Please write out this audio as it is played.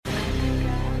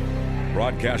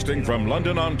Broadcasting from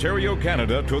London, Ontario,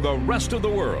 Canada to the rest of the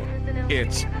world,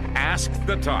 it's Ask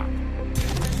the Top.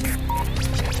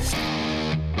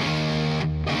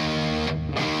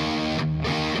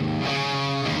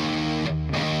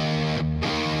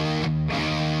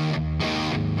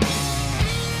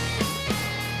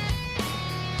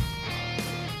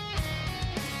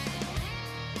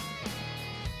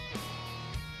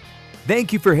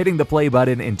 Thank you for hitting the play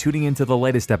button and tuning into the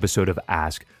latest episode of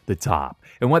Ask the Top.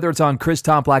 And whether it's on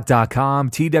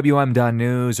ChrisTopBlack.com,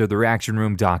 TWM.news, or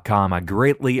TheReactionRoom.com, I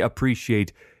greatly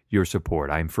appreciate your support.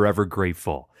 I am forever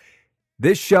grateful.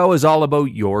 This show is all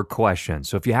about your questions.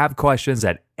 So if you have questions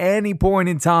at any point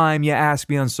in time, you ask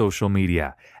me on social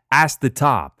media. Ask the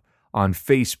Top on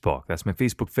Facebook. That's my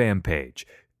Facebook fan page.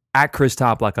 At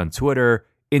ChrisTopBlack on Twitter,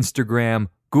 Instagram,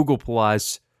 Google+,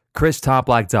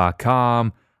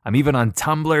 ChrisTopBlack.com. I'm even on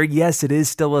Tumblr. Yes, it is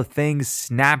still a thing.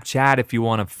 Snapchat, if you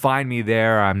want to find me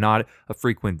there. I'm not a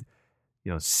frequent,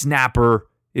 snapper,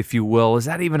 if you will. Is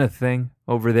that even a thing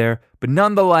over there? But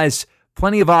nonetheless,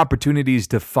 plenty of opportunities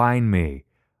to find me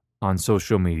on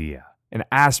social media and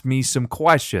ask me some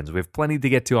questions. We have plenty to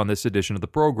get to on this edition of the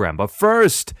program. But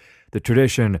first, the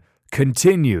tradition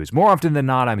continues. More often than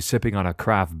not, I'm sipping on a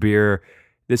craft beer.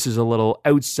 This is a little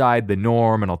outside the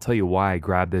norm, and I'll tell you why I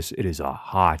grabbed this. It is a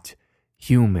hot,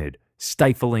 humid,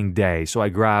 stifling day. So I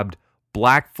grabbed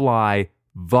Black Fly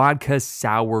Vodka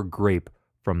Sour Grape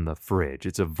from the fridge.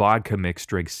 It's a vodka mixed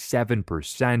drink,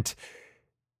 7%.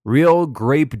 Real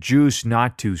grape juice,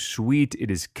 not too sweet.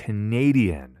 It is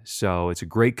Canadian. So it's a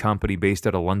great company based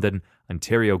out of London,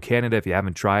 Ontario, Canada. If you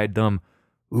haven't tried them,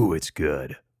 ooh, it's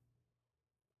good.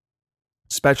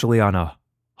 Especially on a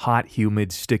hot,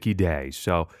 humid, sticky day.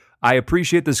 So I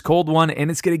appreciate this cold one,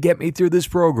 and it's going to get me through this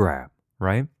program,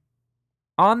 right?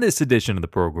 On this edition of the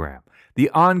program,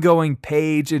 the ongoing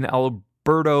Paige and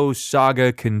Alberto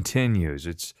saga continues.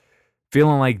 It's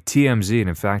feeling like TMZ, and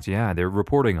in fact, they're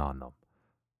reporting on them.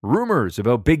 Rumors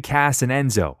about Big Cass and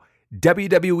Enzo.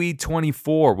 WWE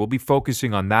 24, we'll be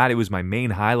focusing on that. It was my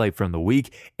main highlight from the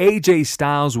week. AJ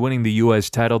Styles winning the U.S.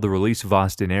 title, the release of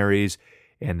Austin Aries,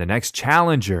 and the next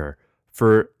challenger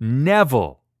for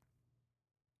Neville.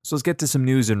 So let's get to some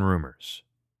news and rumors.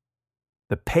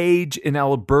 The Paige and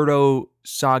Alberto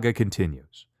saga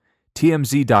continues.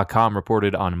 TMZ.com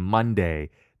reported on Monday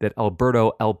that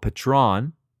Alberto El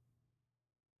Patron,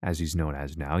 as he's known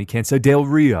as now, he can't say Del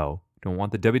Rio, don't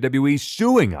want the WWE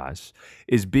suing us,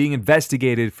 is being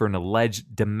investigated for an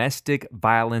alleged domestic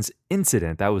violence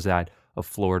incident that was at a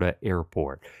Florida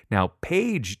airport. Now,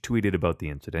 Paige tweeted about the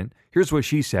incident. Here's what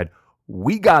she said.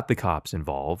 "We got the cops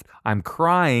involved. I'm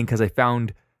crying because I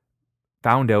found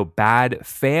out bad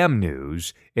fam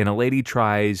news, and a lady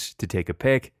tries to take a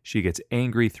pic. She gets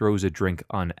angry, throws a drink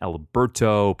on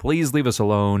Alberto. Please leave us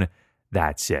alone.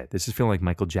 That's it." This is feeling like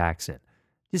Michael Jackson.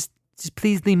 Just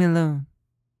please leave me alone.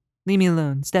 Leave me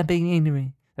alone. Stop being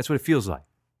angry. That's what it feels like.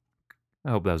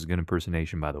 I hope that was a good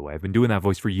impersonation, by the way. I've been doing that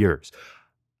voice for years.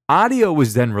 Audio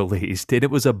was then released, and it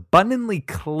was abundantly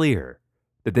clear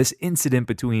that this incident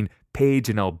between Paige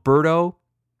and Alberto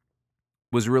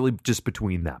was really just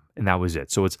between them, and that was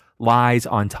it. So it's lies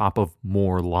on top of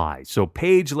more lies. So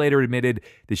Paige later admitted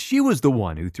that she was the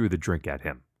one who threw the drink at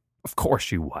him. Of course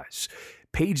she was.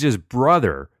 Paige's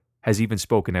brother has even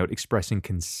spoken out expressing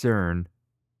concern,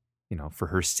 for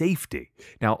her safety.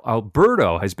 Now,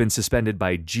 Alberto has been suspended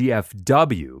by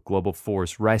GFW, Global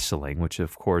Force Wrestling, which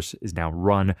of course is now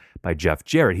run by Jeff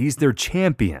Jarrett. He's their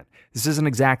champion. This isn't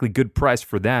exactly good press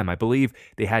for them. I believe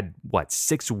they had,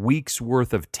 6 weeks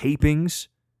worth of tapings,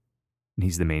 and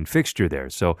he's the main fixture there.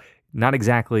 So not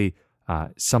exactly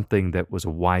something that was a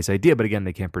wise idea, but again,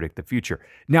 they can't predict the future.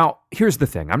 Now, here's the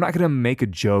thing. I'm not going to make a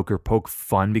joke or poke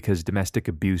fun because domestic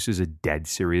abuse is a dead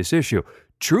serious issue.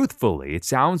 Truthfully, it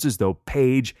sounds as though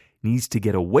Paige needs to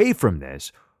get away from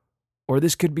this, or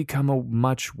this could become a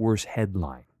much worse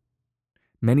headline.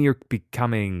 Many are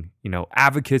becoming,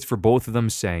 advocates for both of them,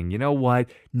 saying, you know what,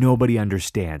 nobody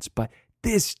understands, but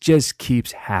this just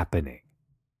keeps happening.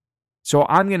 So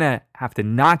I'm going to have to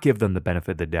not give them the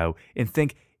benefit of the doubt and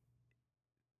think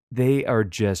they are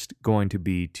just going to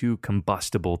be too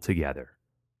combustible together.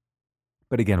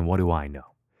 But again, what do I know?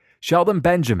 Sheldon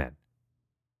Benjamin.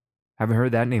 Haven't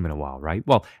heard that name in a while, right?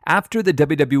 Well, after the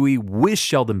WWE wished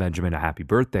Sheldon Benjamin a happy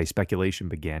birthday, speculation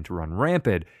began to run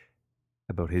rampant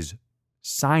about his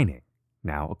signing.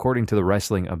 Now, according to the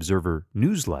Wrestling Observer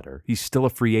newsletter, he's still a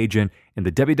free agent, and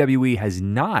the WWE has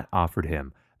not offered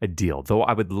him a deal, though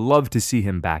I would love to see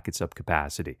him back at some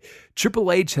capacity.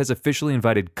 Triple H has officially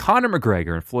invited Conor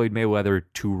McGregor and Floyd Mayweather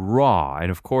to Raw, and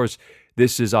of course,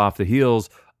 this is off the heels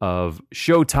of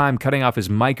Showtime cutting off his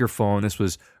microphone. This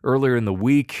was earlier in the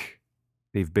week.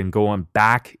 They've been going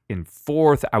back and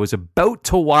forth. I was about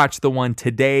to watch the one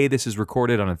today. This is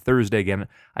recorded on a Thursday. Again,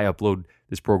 I upload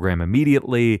this program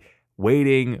immediately,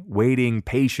 waiting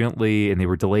patiently, and they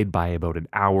were delayed by about an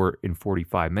hour and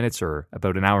 45 minutes, or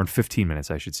about an hour and 15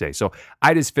 minutes, I should say. So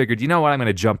I just figured, you know what, I'm going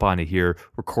to jump onto here,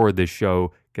 record this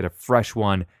show, get a fresh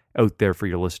one out there for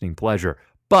your listening pleasure.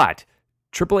 But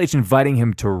Triple H inviting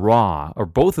him to Raw, or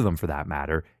both of them for that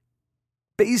matter,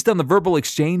 based on the verbal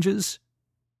exchanges,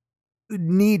 would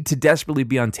need to desperately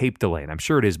be on tape delay, and I'm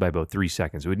sure it is by about 3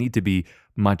 seconds. It would need to be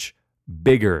much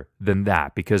bigger than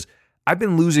that, because I've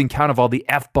been losing count of all the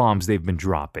F-bombs they've been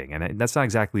dropping, and that's not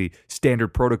exactly standard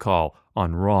protocol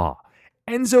on Raw.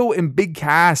 Enzo and Big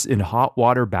Cass in hot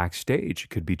water backstage. It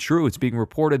could be true. It's being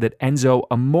reported that Enzo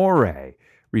Amore,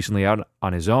 recently out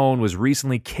on his own, was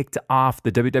recently kicked off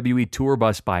the WWE tour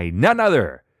bus by none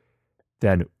other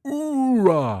than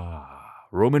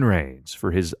Roman Reigns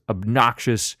for his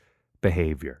obnoxious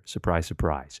behavior. Surprise,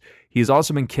 surprise. He has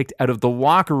also been kicked out of the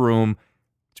locker room.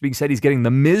 It's being said he's getting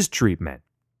the Miz treatment.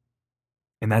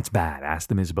 And that's bad. Ask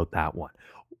the Miz about that one.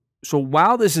 So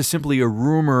while this is simply a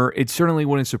rumor, it certainly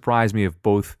wouldn't surprise me if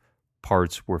both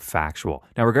parts were factual.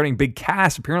 Now, regarding Big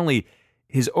Cass, apparently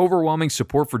his overwhelming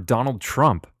support for Donald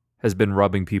Trump has been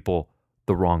rubbing people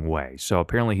the wrong way. So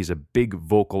apparently he's a big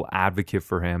vocal advocate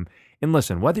for him. And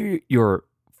listen, whether you're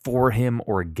for him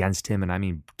or against him, and I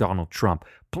mean Donald Trump,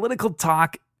 political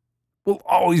talk will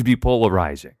always be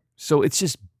polarizing. So it's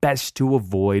just best to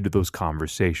avoid those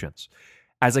conversations.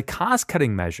 As a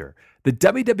cost-cutting measure, the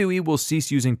WWE will cease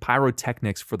using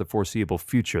pyrotechnics for the foreseeable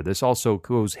future. This also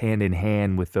goes hand in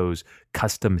hand with those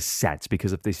custom sets,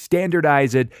 because if they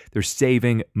standardize it, they're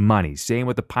saving money. Same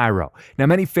with the pyro. Now,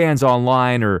 many fans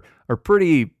online are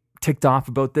pretty ticked off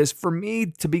about this. For me,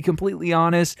 to be completely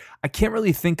honest, I can't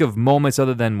really think of moments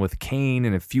other than with Kane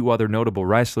and a few other notable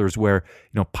wrestlers where,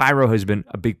 pyro has been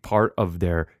a big part of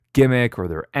their gimmick or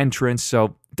their entrance, so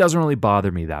it doesn't really bother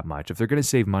me that much. If they're going to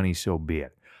save money, so be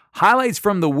it. Highlights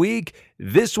from the week.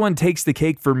 This one takes the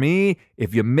cake for me.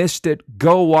 If you missed it,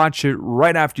 go watch it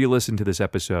right after you listen to this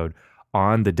episode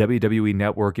on the WWE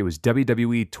Network. It was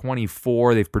WWE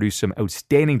 24. They've produced some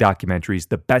outstanding documentaries,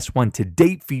 the best one to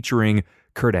date featuring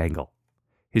Kurt Angle.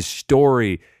 His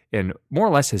story and more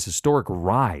or less his historic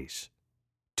rise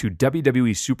to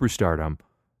WWE superstardom,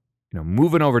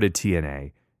 moving over to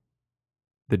TNA,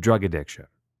 the drug addiction,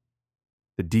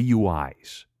 the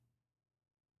DUIs,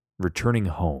 returning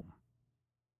home.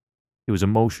 It was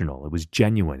emotional. It was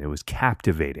genuine. It was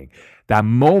captivating. That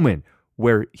moment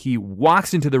where he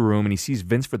walks into the room and he sees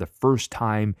Vince for the first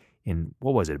time in,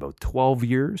 about 12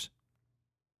 years?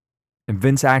 And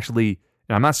Vince actually,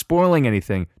 and I'm not spoiling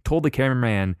anything, told the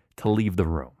cameraman to leave the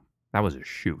room. That was a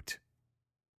shoot.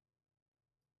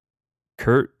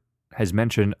 Kurt has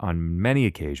mentioned on many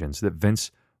occasions that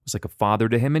Vince was like a father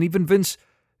to him, and even Vince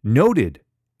noted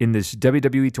in this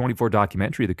WWE 24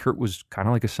 documentary that Kurt was kind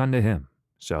of like a son to him.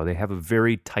 So they have a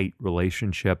very tight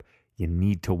relationship. You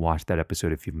need to watch that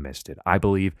episode if you've missed it. I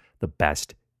believe the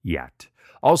best yet.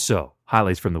 Also,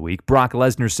 highlights from the week: Brock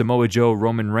Lesnar, Samoa Joe,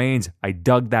 Roman Reigns. I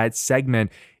dug that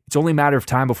segment. It's only a matter of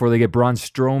time before they get Braun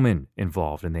Strowman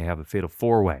involved and they have a fatal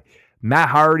four-way. Matt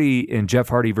Hardy and Jeff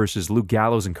Hardy versus Luke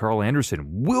Gallows and Carl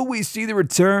Anderson. Will we see the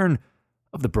return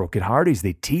of the Broken Hardys?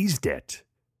 They teased it.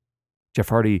 Jeff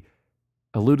Hardy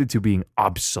alluded to being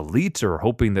obsolete, or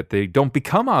hoping that they don't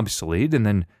become obsolete, and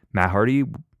then Matt Hardy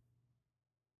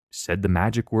said the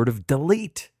magic word of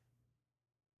delete.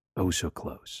 Oh, so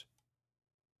close.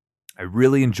 I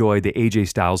really enjoyed the AJ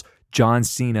Styles John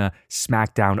Cena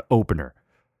SmackDown opener.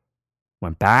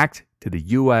 Went back to the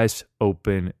U.S.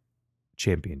 Open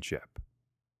Championship.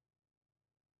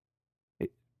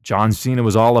 John Cena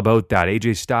was all about that.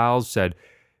 AJ Styles said,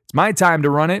 "It's my time to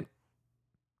run it."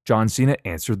 John Cena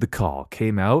answered the call,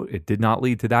 came out. It did not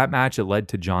lead to that match. It led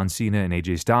to John Cena and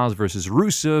AJ Styles versus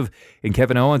Rusev and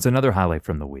Kevin Owens, another highlight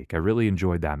from the week. I really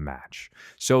enjoyed that match.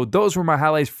 So those were my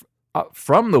highlights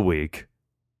from the week.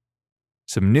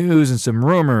 Some news and some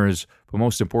rumors, but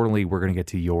most importantly, we're going to get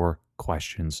to your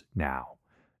questions now.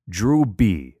 Drew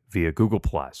B. via Google+.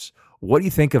 What do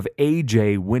you think of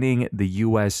AJ winning the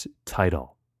U.S.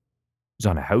 title? It was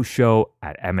on a house show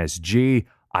at MSG.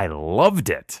 I loved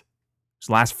it. It was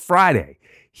last Friday.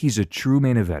 He's a true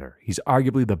main eventer. He's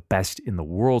arguably the best in the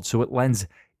world, so it lends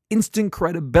instant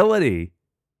credibility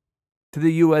to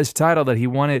the U.S. title that he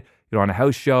won it on a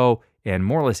house show, and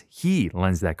more or less he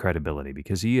lends that credibility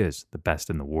because he is the best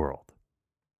in the world.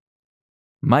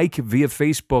 Mike via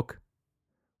Facebook,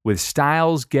 with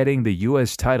Styles getting the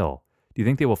U.S. title, Do you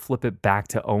think they will flip it back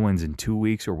to Owens in 2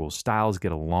 weeks, or will Styles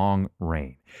get a long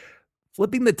reign?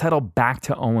 Flipping the title back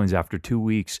to Owens after 2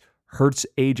 weeks hurts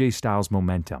AJ Styles'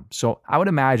 momentum. So I would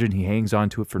imagine he hangs on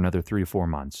to it for another 3 to 4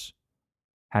 months,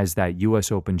 has that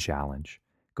U.S. Open challenge,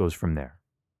 goes from there.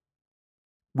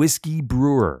 Whiskey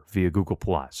Brewer via Google+.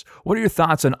 What are your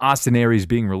thoughts on Austin Aries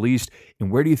being released,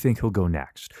 and where do you think he'll go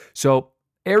next? So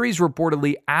Aries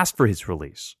reportedly asked for his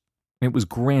release. It was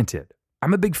granted.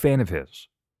 I'm a big fan of his.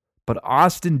 But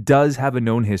Austin does have a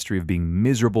known history of being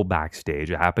miserable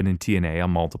backstage. It happened in TNA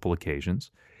on multiple occasions.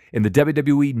 And the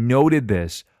WWE noted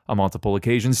this on multiple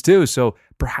occasions too, so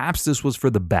perhaps this was for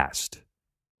the best.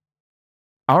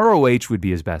 ROH would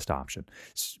be his best option.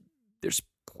 There's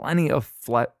plenty of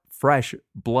fresh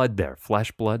blood there.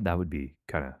 Flesh blood, that would be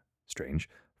kind of strange.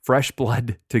 Fresh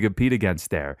blood to compete against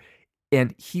there.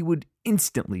 And he would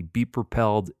instantly be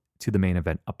propelled to the main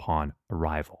event upon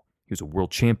arrival. He was a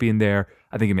world champion there.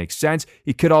 I think it makes sense.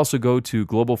 He could also go to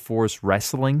Global Force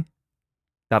Wrestling.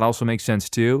 That also makes sense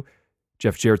too.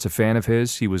 Jeff Jarrett's a fan of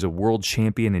his. He was a world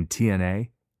champion in TNA.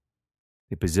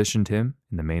 They positioned him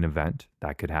in the main event.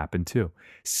 That could happen too.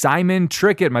 Simon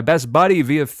Trickett, my best buddy,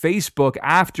 via Facebook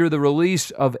after the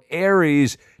release of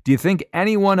Aries. Do you think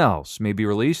anyone else may be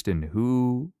released, and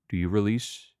who do you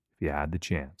release if you had the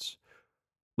chance?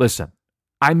 Listen,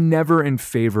 I'm never in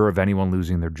favor of anyone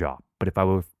losing their job, but if I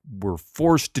were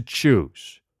forced to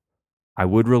choose, I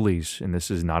would release, and this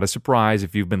is not a surprise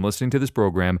if you've been listening to this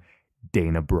program,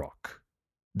 Dana Brooke.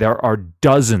 There are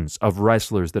dozens of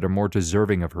wrestlers that are more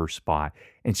deserving of her spot,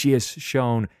 and she has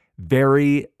shown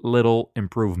very little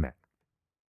improvement.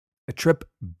 A trip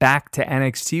back to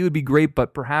NXT would be great,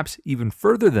 but perhaps even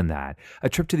further than that, a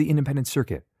trip to the independent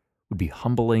circuit would be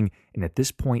humbling and at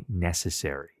this point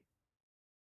necessary.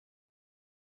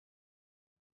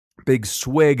 Big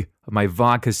swig of my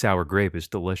vodka sour grape is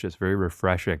delicious, very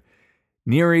refreshing.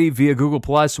 Neri via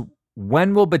Google+,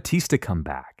 when will Batista come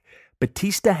back?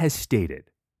 Batista has stated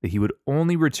that he would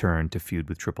only return to feud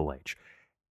with Triple H.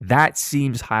 That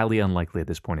seems highly unlikely at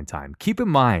this point in time. Keep in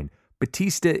mind,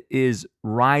 Batista is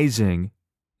rising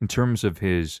in terms of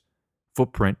his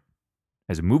footprint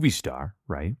as a movie star,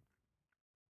 right?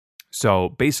 So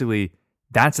basically,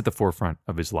 that's at the forefront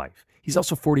of his life. He's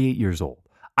also 48 years old.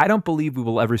 I don't believe we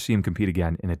will ever see him compete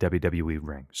again in a WWE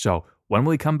ring. So when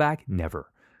will he come back?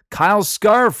 Never. Kyle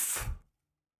Scarf,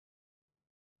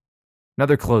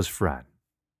 another close friend,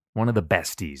 one of the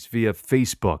besties via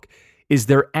Facebook. Is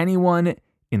there anyone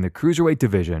in the cruiserweight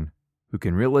division who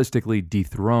can realistically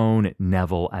dethrone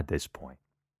Neville at this point?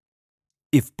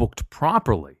 If booked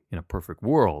properly in a perfect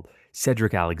world,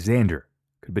 Cedric Alexander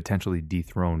could potentially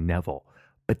dethrone Neville,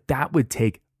 but that would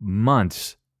take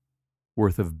months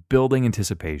worth of building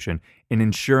anticipation and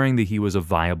ensuring that he was a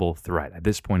viable threat. At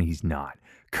this point, he's not.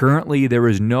 Currently, there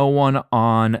is no one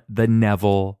on the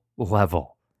Neville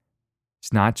level.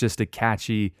 It's not just a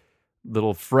catchy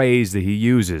little phrase that he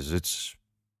uses. It's,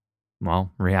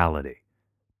 well, reality.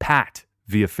 Pat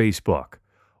via Facebook.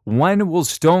 When will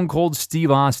Stone Cold Steve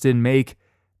Austin make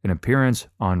an appearance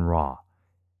on Raw?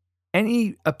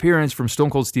 Any appearance from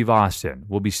Stone Cold Steve Austin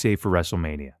will be safe for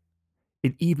WrestleMania.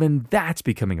 And even that's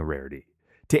becoming a rarity.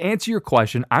 To answer your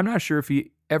question, I'm not sure if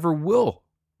he ever will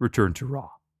return to Raw,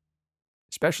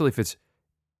 especially if it's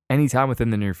any time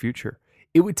within the near future.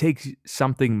 It would take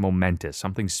something momentous,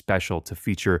 something special to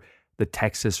feature the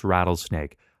Texas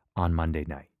Rattlesnake on Monday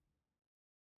night.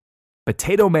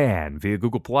 Potato Man via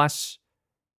Google+.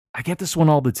 I get this one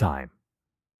all the time.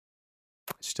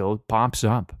 Still pops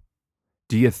up.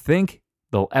 Do you think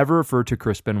they'll ever refer to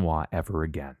Chris Benoit ever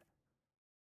again?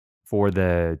 For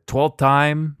the 12th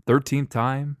time, 13th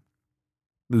time,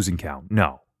 losing count.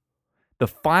 No. The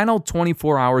final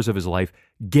 24 hours of his life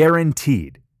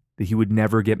guaranteed that he would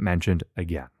never get mentioned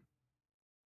again.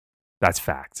 That's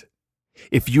fact.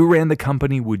 If you ran the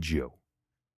company, would you?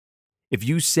 If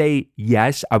you say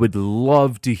yes, I would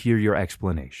love to hear your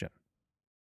explanation.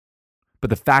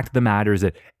 But the fact of the matter is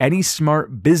that any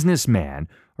smart businessman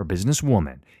or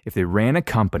businesswoman, if they ran a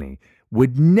company,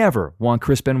 would never want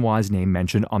Chris Benoit's name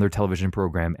mentioned on their television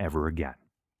program ever again.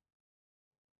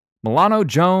 Milano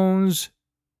Jones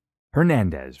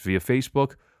Hernandez via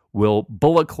Facebook. Will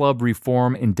Bullet Club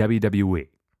reform in WWE?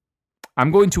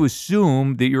 I'm going to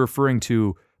assume that you're referring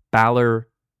to Balor,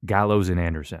 Gallows, and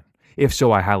Anderson. If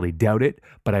so, I highly doubt it,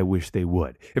 but I wish they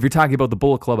would. If you're talking about the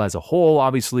Bullet Club as a whole,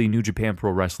 obviously New Japan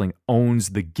Pro Wrestling owns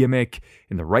the gimmick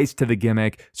and the rights to the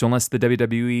gimmick. So unless the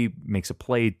WWE makes a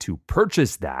play to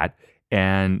purchase that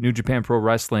and New Japan Pro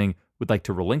Wrestling would like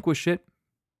to relinquish it,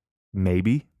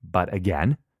 maybe. But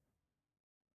again,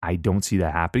 I don't see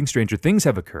that happening. Stranger things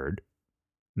have occurred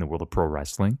in the world of pro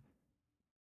wrestling.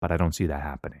 but I don't see that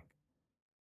happening.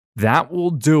 That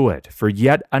will do it for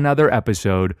yet another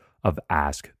episode of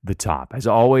Ask the Top. As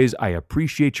always, I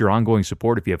appreciate your ongoing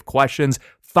support. If you have questions,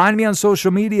 find me on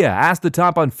social media. Ask the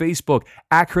Top on Facebook,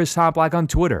 at Chris Toplack on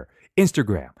Twitter,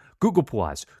 Instagram, Google+,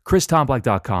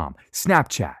 ChrisToplack.com,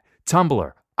 Snapchat,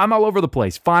 Tumblr. I'm all over the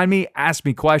place. Find me, ask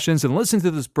me questions, and listen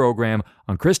to this program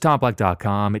on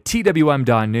ChrisToplack.com, at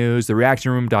TWM.news,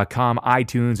 TheReactionRoom.com,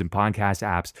 iTunes, and podcast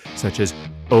apps such as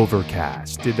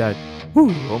Overcast. Did that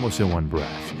almost in one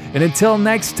breath. And until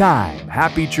next time,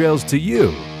 happy trails to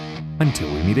you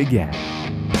until we meet again.